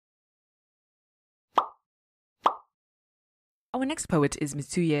Our next poet is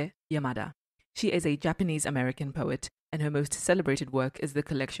Mitsuye Yamada. She is a Japanese-American poet, and her most celebrated work is the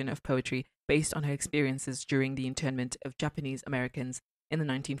collection of poetry based on her experiences during the internment of Japanese Americans in the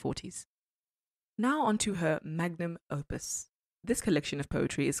 1940s. Now on to her magnum opus. This collection of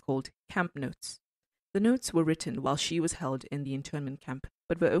poetry is called Camp Notes. The notes were written while she was held in the internment camp,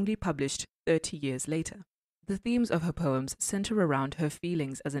 but were only published 30 years later. The themes of her poems center around her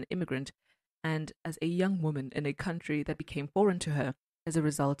feelings as an immigrant and as a young woman in a country that became foreign to her as a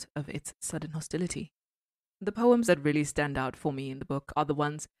result of its sudden hostility. The poems that really stand out for me in the book are the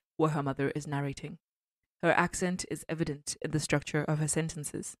ones where her mother is narrating. Her accent is evident in the structure of her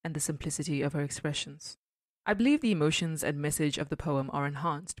sentences and the simplicity of her expressions. I believe the emotions and message of the poem are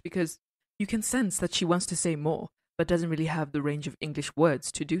enhanced because you can sense that she wants to say more, but doesn't really have the range of English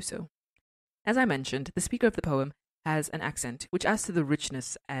words to do so. As I mentioned, the speaker of the poem has an accent, which adds to the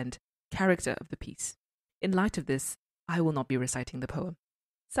richness and character of the piece. In light of this, I will not be reciting the poem.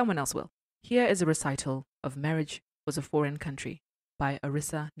 Someone else will. Here is a recital of Marriage Was a Foreign Country by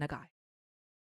Arisa Nagai.